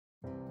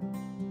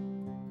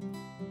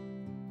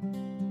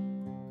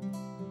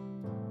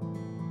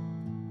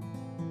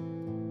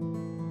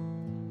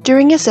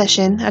During a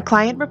session, a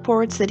client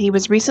reports that he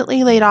was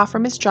recently laid off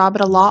from his job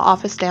at a law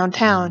office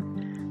downtown.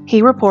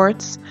 He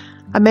reports,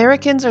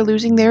 "Americans are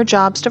losing their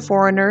jobs to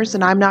foreigners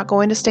and I'm not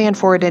going to stand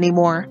for it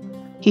anymore."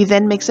 He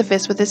then makes a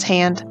fist with his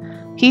hand.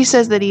 He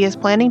says that he is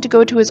planning to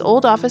go to his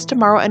old office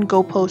tomorrow and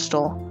go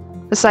postal.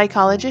 The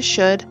psychologist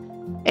should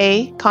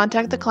A.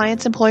 Contact the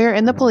client's employer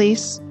and the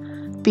police.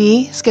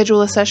 B.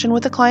 Schedule a session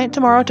with the client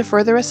tomorrow to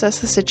further assess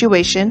the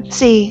situation.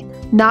 C.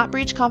 Not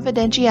breach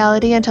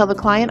confidentiality until the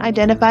client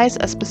identifies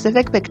a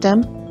specific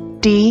victim.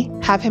 D.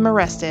 Have him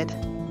arrested.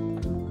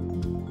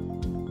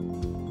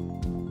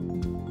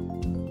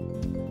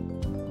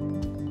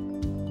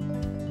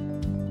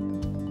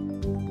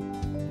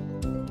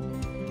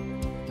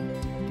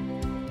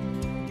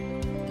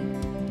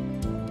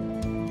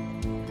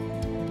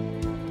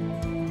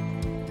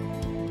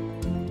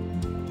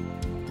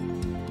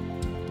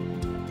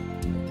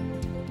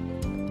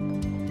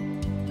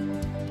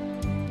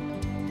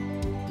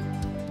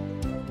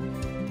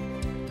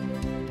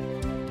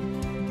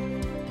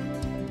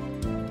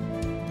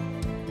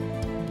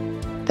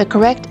 The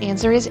correct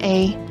answer is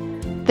A.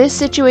 This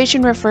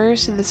situation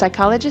refers to the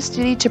psychologist's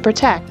duty to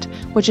protect,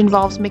 which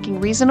involves making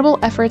reasonable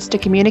efforts to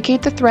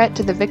communicate the threat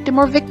to the victim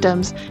or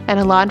victims and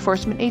a law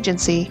enforcement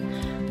agency.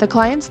 The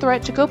client's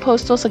threat to go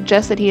postal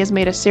suggests that he has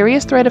made a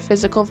serious threat of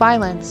physical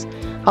violence.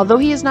 Although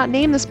he has not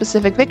named the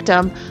specific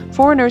victim,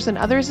 foreigners and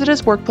others at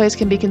his workplace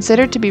can be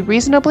considered to be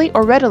reasonably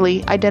or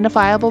readily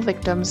identifiable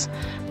victims.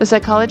 The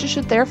psychologist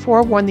should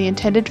therefore warn the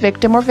intended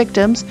victim or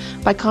victims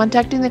by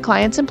contacting the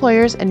client's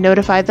employers and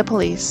notify the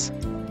police.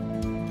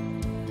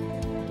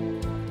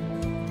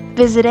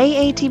 Visit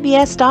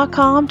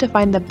AATBS.com to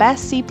find the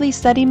best CPLEE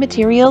study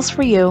materials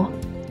for you.